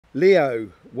Leo,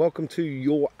 welcome to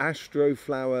your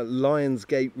Astroflower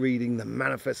Lionsgate reading, the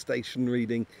manifestation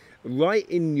reading, right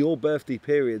in your birthday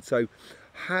period. So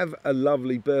have a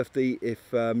lovely birthday if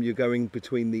you're going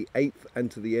between the 8th and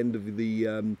to the end of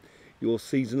the your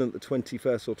season at the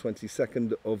 21st or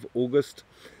 22nd of August.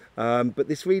 But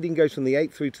this reading goes from the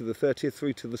 8th through to the 30th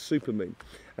through to the supermoon.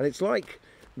 And it's like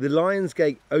the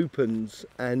Lionsgate opens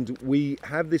and we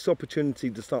have this opportunity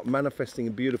to start manifesting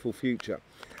a beautiful future.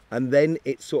 And then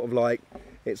it's sort of like,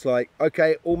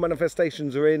 okay, all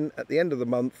manifestations are in at the end of the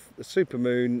month. The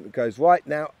supermoon goes, right,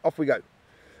 now off we go.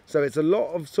 So it's a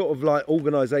lot of sort of like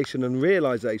organisation and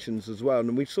realizations as well.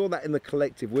 And we saw that in the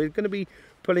collective. We're going to be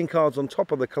pulling cards on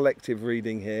top of the collective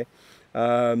reading here.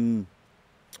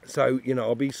 So, you know,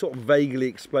 I'll be sort of vaguely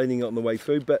explaining it on the way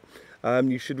through, but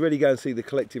you should really go and see the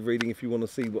collective reading if you want to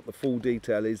see what the full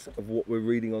detail is of what we're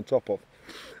reading on top of.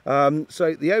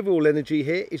 So the overall energy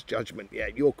here is judgment. Yeah,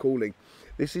 you're calling.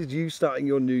 This is you starting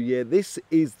your new year. This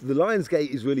is, the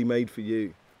Lionsgate is really made for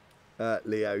you,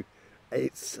 Leo.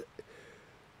 It's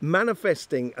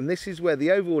manifesting, and this is where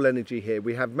the overall energy here,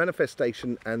 we have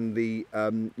manifestation and the,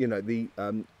 you know, the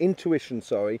intuition,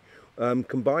 sorry,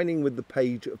 combining with the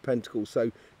Page of Pentacles.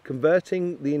 So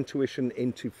converting the intuition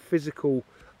into physical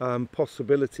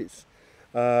possibilities.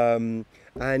 And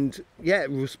yeah,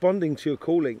 responding to your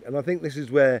calling. And I think this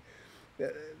is where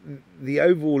the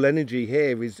overall energy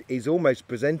here is almost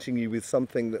presenting you with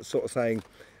something that's sort of saying,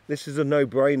 this is a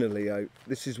no-brainer, Leo.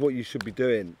 This is what you should be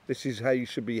doing. This is how you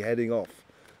should be heading off.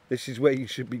 This is where you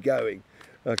should be going.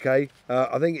 Okay,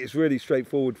 I think it's really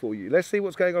straightforward for you. Let's see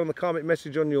what's going on the karmic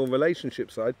message on your relationship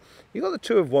side. You got the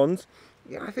Two of Wands.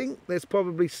 Yeah, I think there's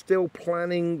probably still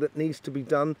planning that needs to be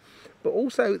done, but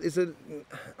also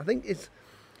I think it's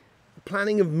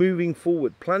planning of moving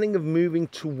forward, planning of moving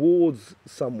towards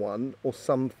someone or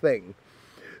something,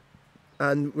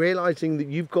 and realizing that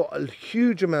you've got a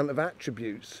huge amount of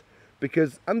attributes,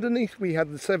 because underneath we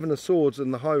had the Seven of Swords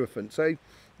and the Hierophant. So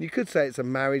you could say it's a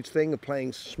marriage thing, of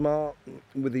playing smart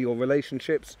with your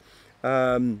relationships,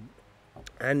 and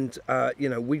you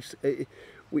know,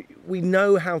 we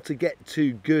know how to get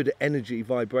to good energy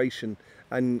vibration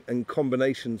and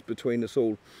combinations between us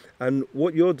all. And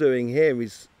what you're doing here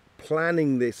is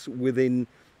planning this within,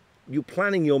 you're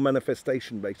planning your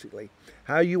manifestation, basically.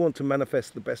 How you want to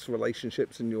manifest the best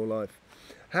relationships in your life.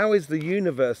 How is the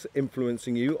universe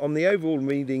influencing you? On the overall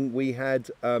reading, we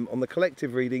had, on the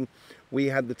collective reading, we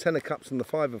had the Ten of Cups and the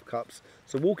Five of Cups.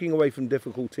 So walking away from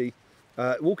difficulty,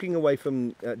 walking away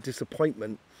from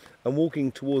disappointment, and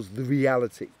walking towards the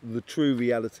reality, the true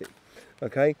reality,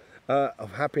 okay,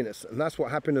 of happiness. And that's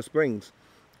what happiness brings.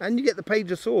 And you get the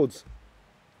Page of Swords.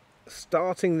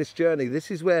 Starting this journey,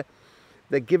 this is where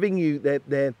they're giving you,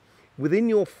 they're within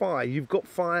your fire. You've got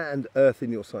fire and earth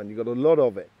in your sign. You've got a lot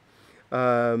of it.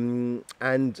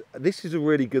 And this is a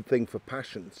really good thing for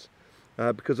passions,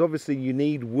 because obviously you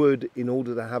need wood in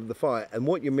order to have the fire, and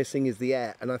what you're missing is the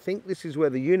air. And I think this is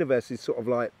where the universe is sort of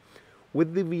like,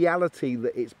 with the reality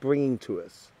that it's bringing to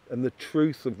us and the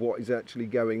truth of what is actually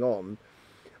going on,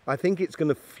 I think it's going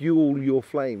to fuel your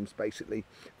flames, basically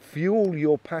fuel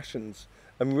your passions,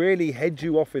 and really head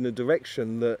you off in a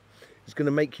direction that is going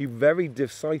to make you very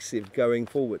decisive going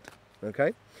forward.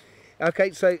 Okay.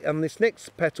 Okay, so on this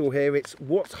next petal here, it's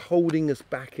what's holding us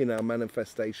back in our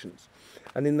manifestations.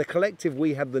 And in the collective,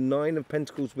 we had the Nine of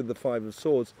Pentacles with the Five of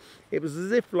Swords. It was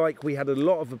as if like we had a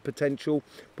lot of a potential,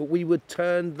 but we would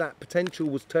turn, that potential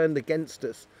was turned against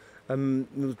us.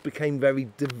 It became very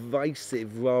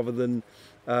divisive rather than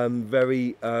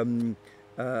very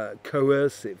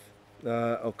coercive,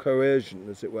 or coercion,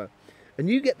 as it were. And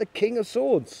you get the King of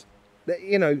Swords. That,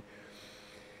 you know,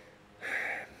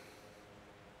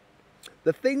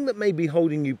 the thing that may be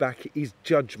holding you back is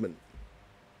judgment.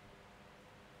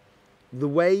 The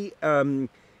way,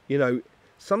 you know,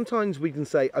 sometimes we can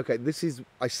say, okay, this is,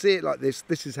 I see it like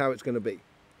this is how it's going to be.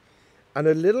 And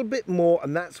a little bit more,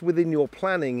 and that's within your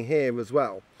planning here as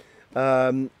well.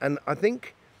 And I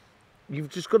think you've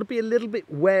just got to be a little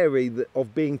bit wary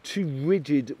of being too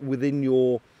rigid within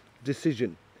your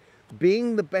decision.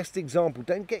 Being the best example,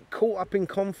 don't get caught up in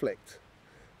conflict.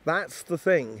 That's the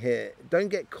thing here. Don't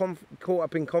get caught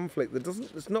up in conflict.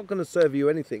 It's not going to serve you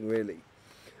anything, really.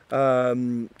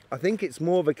 I think it's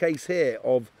more of a case here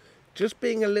of just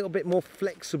being a little bit more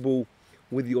flexible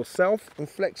with yourself and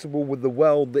flexible with the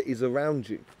world that is around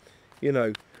you. You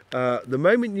know, the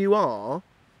moment you are,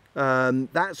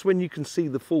 that's when you can see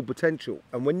the full potential.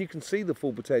 And when you can see the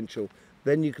full potential,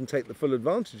 then you can take the full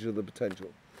advantage of the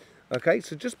potential. Okay,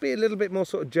 so just be a little bit more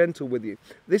sort of gentle with you.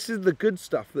 This is the good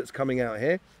stuff that's coming out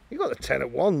here. You've got the Ten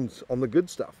of Wands on the good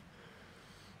stuff.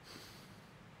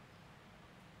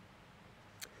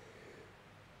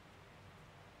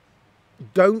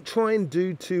 Don't try and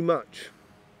do too much.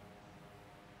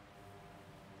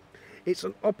 It's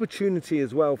an opportunity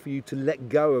as well for you to let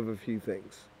go of a few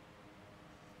things.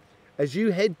 As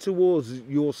you head towards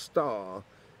your star,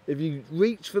 if you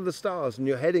reach for the stars and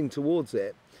you're heading towards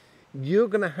it, you're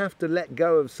going to have to let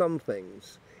go of some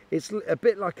things. It's a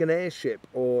bit like an airship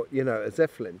or, you know, a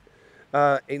Zeppelin.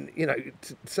 So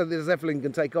the Zeppelin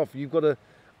can take off, you've got to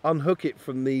unhook it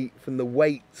from the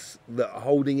weights that are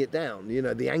holding it down, you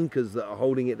know, the anchors that are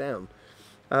holding it down.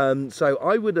 So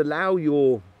I would allow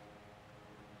your,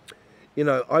 you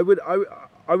know, I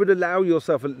would allow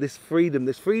yourself this freedom.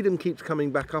 This freedom keeps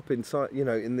coming back up inside, you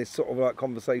know, in this sort of like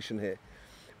conversation here.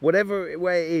 Whatever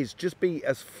way it is, just be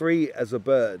as free as a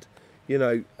bird. You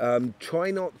know,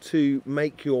 try not to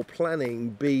make your planning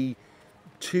be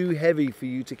too heavy for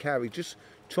you to carry. Just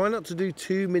try not to do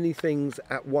too many things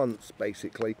at once,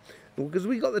 basically. Because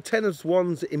we got the Ten of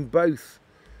Wands in both,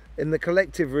 in the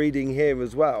collective reading here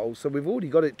as well. So we've already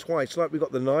got it twice, like we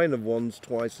got the Nine of Wands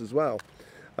twice as well.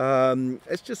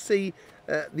 Let's just see,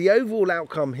 the overall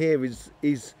outcome here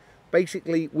is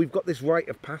basically we've got this rite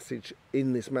of passage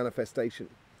in this manifestation.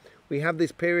 We have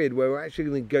this period where we're actually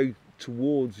going to go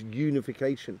towards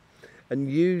unification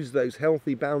and use those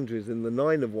healthy boundaries in the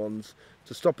Nine of Wands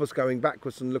to stop us going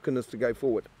backwards and looking us to go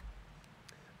forward.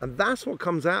 And that's what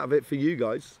comes out of it for you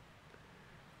guys.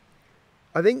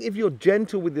 I think if you're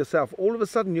gentle with yourself, all of a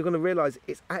sudden you're going to realize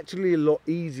it's actually a lot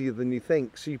easier than you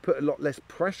think. So you put a lot less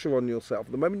pressure on yourself.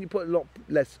 The moment you put a lot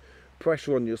less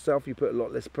pressure on yourself, you put a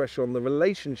lot less pressure on the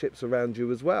relationships around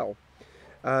you as well.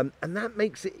 And that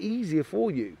makes it easier for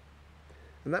you.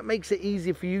 And that makes it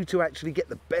easier for you to actually get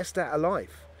the best out of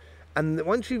life. And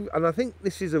and I think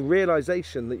this is a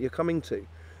realization that you're coming to.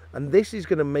 And this is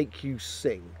going to make you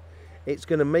sing. It's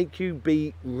going to make you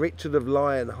be Richard of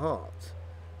Lion Heart.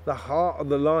 The heart of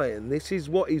the lion. This is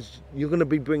what you're going to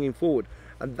be bringing forward.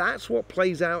 And that's what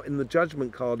plays out in the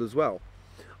Judgment card as well.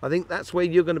 I think that's where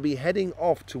you're going to be heading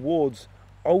off towards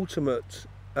ultimate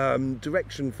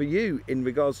direction for you in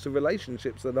regards to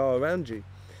relationships that are around you.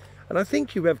 And I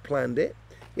think you have planned it.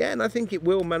 Yeah, and I think it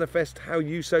will manifest how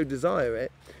you so desire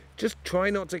it. Just try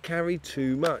not to carry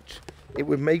too much. It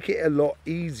would make it a lot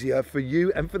easier for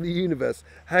you and for the universe.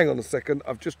 Hang on a second,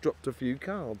 I've just dropped a few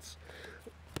cards.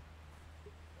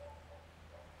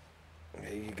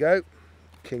 There you go.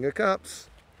 King of Cups.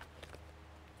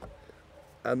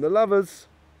 And the Lovers.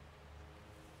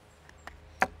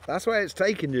 That's where it's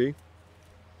taking you.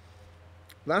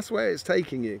 That's where it's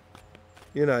taking you.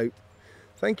 You know.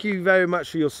 Thank you very much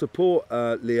for your support,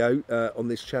 Leo, on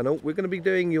this channel. We're going to be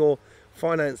doing your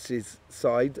finances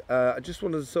side. I just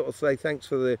wanted to sort of say thanks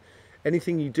for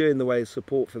anything you do in the way of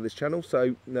support for this channel.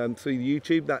 So through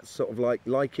YouTube, that's sort of like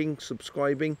liking,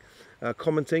 subscribing,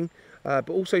 commenting, but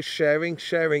also sharing.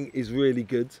 Sharing is really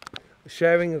good.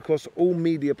 Sharing across all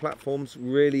media platforms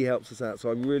really helps us out. So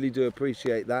I really do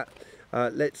appreciate that.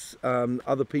 Let's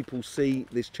other people see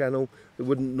this channel that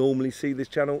wouldn't normally see this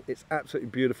channel. It's absolutely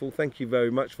beautiful. Thank you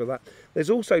very much for that. There's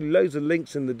also loads of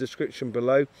links in the description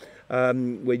below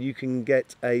where you can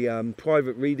get a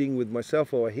private reading with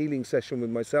myself or a healing session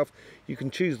with myself. You can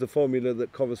choose the formula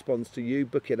that corresponds to you,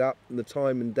 book it up, and the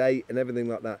time and date and everything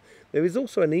like that. There is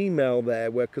also an email there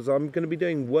because I'm going to be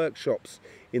doing workshops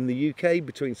in the UK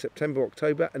between September,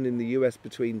 October, and in the US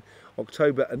between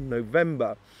October and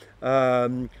November,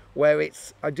 where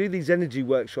I do these energy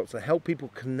workshops that help people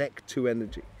connect to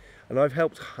energy. And I've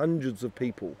helped hundreds of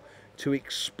people to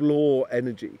explore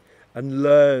energy and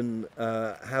learn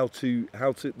how to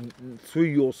through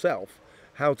yourself,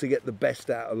 how to get the best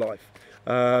out of life.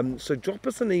 So drop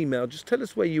us an email, just tell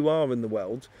us where you are in the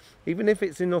world, even if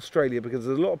it's in Australia, because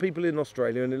there's a lot of people in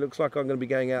Australia and it looks like I'm going to be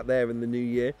going out there in the new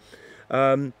year.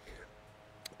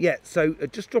 Yeah, so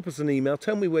just drop us an email,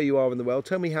 tell me where you are in the world,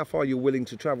 tell me how far you're willing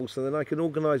to travel, so then I can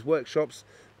organise workshops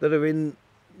that are in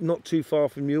not too far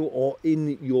from you or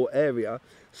in your area,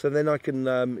 so then I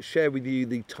can share with you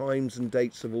the times and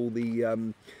dates of all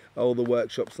the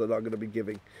workshops that I'm going to be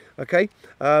giving. Okay,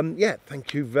 yeah,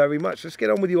 thank you very much. Let's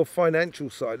get on with your financial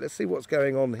side. Let's see what's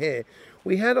going on here.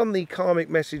 We had on the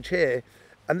karmic message here,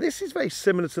 and this is very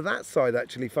similar to that side,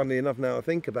 actually, funnily enough, now I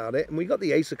think about it. And we got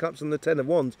the Ace of Cups and the Ten of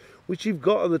Wands, which you've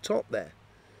got at the top there.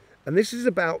 And this is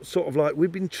about sort of like,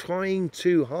 we've been trying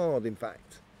too hard, in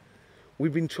fact.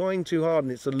 We've been trying too hard,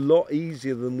 and it's a lot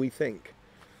easier than we think.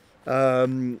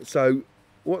 So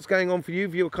what's going on for you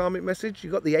for your karmic message?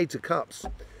 You've got the Eight of Cups.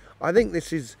 I think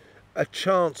this is a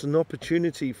chance, an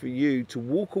opportunity for you to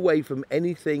walk away from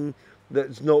anything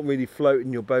that's not really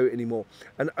floating your boat anymore,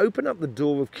 and open up the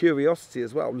door of curiosity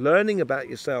as well, learning about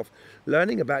yourself,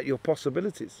 learning about your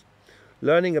possibilities,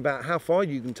 learning about how far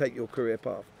you can take your career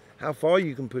path, how far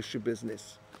you can push your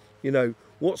business, you know,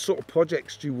 what sort of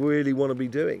projects do you really want to be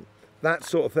doing, that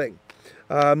sort of thing.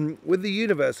 With the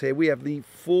universe here, we have the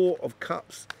Four of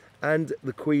Cups and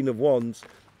the Queen of Wands.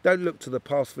 Don't look to the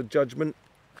past for judgment,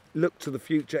 look to the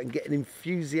future and get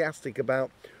enthusiastic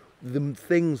about the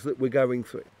things that we're going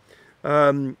through.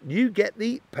 You get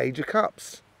the Page of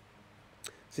Cups.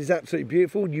 This is absolutely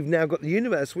beautiful. You've now got the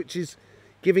universe, which is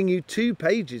giving you 2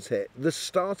 pages here, the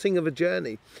starting of a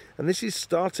journey. And this is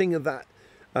starting of that,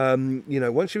 you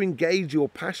know, once you engage your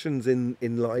passions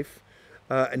in life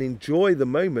and enjoy the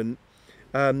moment,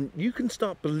 you can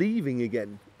start believing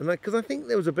again. And because I think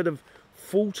there was a bit of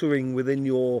faltering within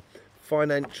your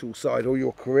financial side or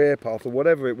your career path or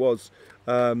whatever it was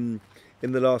in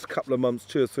the last couple of months,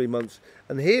 2 or 3 months.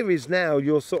 And here is now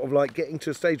you're sort of like getting to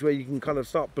a stage where you can kind of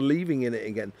start believing in it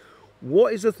again.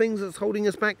 What is the things that's holding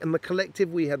us back? And the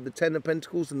collective, we had the 10 of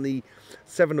Pentacles and the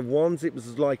 7 of Wands. It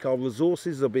was like our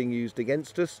resources are being used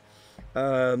against us.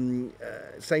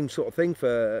 Same sort of thing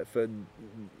for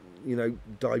you know,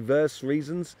 diverse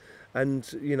reasons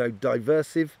and, you know,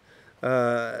 diversive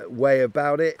way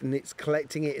about it. And it's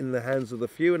collecting it in the hands of the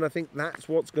few. And I think that's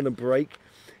what's going to break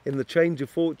in the change of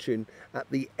fortune at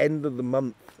the end of the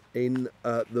month in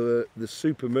the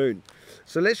super moon.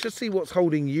 So let's just see what's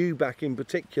holding you back in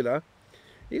particular.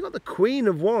 You've got the Queen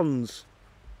of Wands,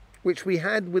 which we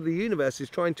had with the universe is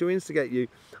trying to instigate you.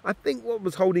 I think what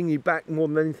was holding you back more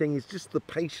than anything is just the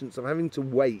patience of having to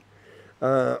wait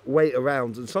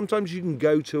around. And sometimes you can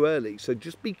go too early. So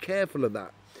just be careful of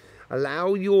that.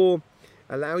 Allow you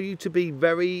to be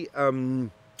very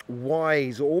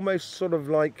wise, almost sort of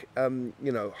like,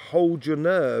 you know, hold your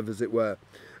nerve, as it were.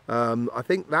 I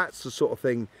think that's the sort of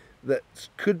thing that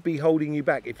could be holding you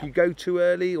back. If you go too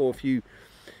early or if you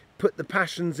put the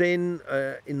passions in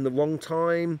the wrong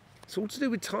time, it's all to do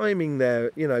with timing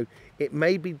there. You know, it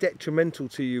may be detrimental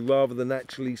to you rather than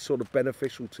actually sort of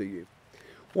beneficial to you.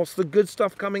 What's the good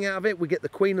stuff coming out of it? We get the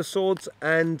Queen of Swords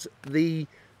and the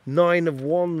 9 of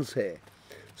Wands here.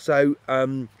 So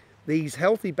these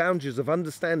healthy boundaries of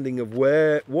understanding of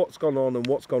what's gone on and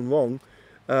what's gone wrong,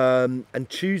 and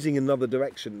choosing another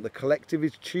direction. The collective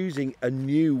is choosing a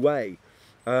new way.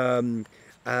 And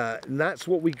that's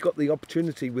what we got the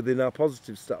opportunity within our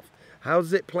positive stuff. How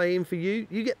does it play in for you?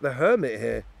 You get the Hermit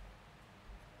here.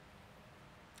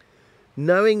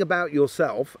 Knowing about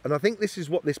yourself, and I think this is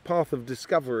what this path of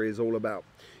discovery is all about.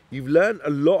 You've learned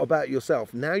a lot about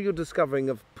yourself. Now you're discovering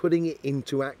of putting it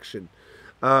into action.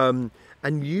 And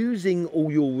using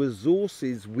all your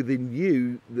resources within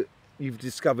you that you've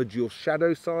discovered your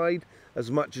shadow side as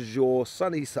much as your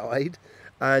sunny side,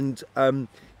 and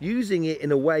using it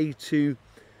in a way to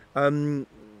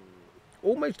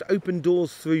almost open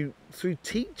doors through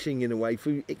teaching, in a way,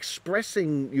 through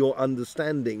expressing your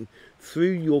understanding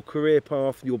through your career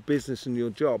path, your business and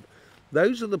your job.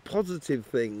 Those are the positive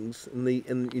things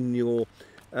in your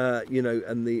you know,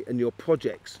 and your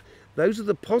projects. Those are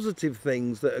the positive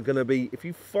things that are going to be, if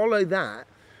you follow that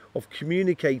of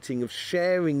communicating, of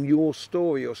sharing your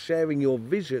story or sharing your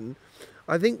vision,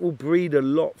 I think will breed a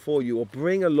lot for you or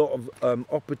bring a lot of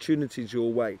opportunities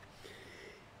your way.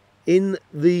 In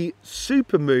the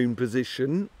supermoon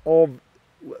position of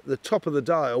the top of the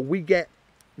dial, we get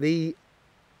the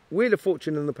Wheel of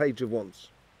Fortune and the Page of Wands.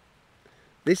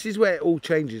 This is where it all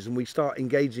changes and we start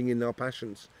engaging in our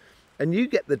passions. And you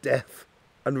get the death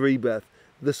and rebirth,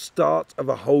 the start of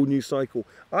a whole new cycle.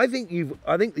 I think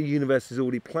the universe is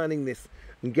already planning this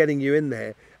and getting you in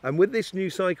there. And with this new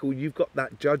cycle, you've got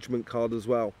that Judgment card as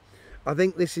well. I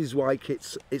think this is like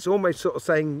it's almost sort of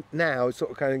saying now, it's sort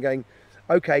of kind of going,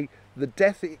 okay, the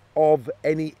death of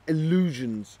any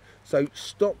illusions. So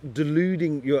stop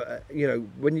deluding your, you know,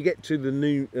 when you get to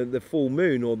the full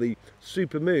moon or the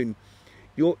super moon,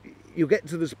 you'll get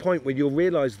to this point where you'll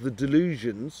realize the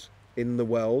delusions in the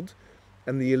world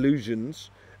and the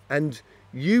illusions, and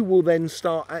you will then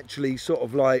start actually sort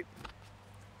of like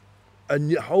a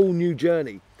whole new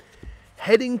journey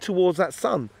heading towards that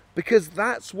sun, because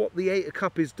that's what the 8 of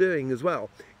Cups is doing as well.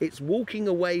 It's walking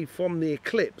away from the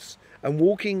eclipse and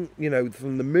walking, you know,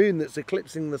 from the moon that's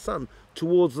eclipsing the sun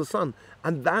towards the sun.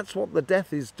 And that's what the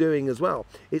death is doing as well.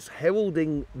 It's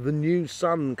heralding the new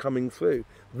sun coming through,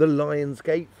 the Lion's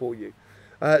Gate for you.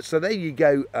 So there you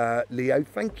go, Leo.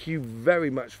 Thank you very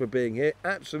much for being here.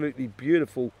 Absolutely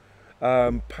beautiful,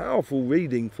 powerful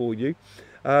reading for you.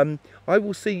 I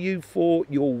will see you for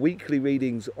your weekly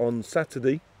readings on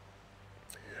Saturday.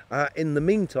 In the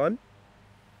meantime,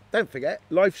 don't forget,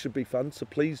 life should be fun, so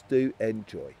please do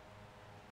enjoy.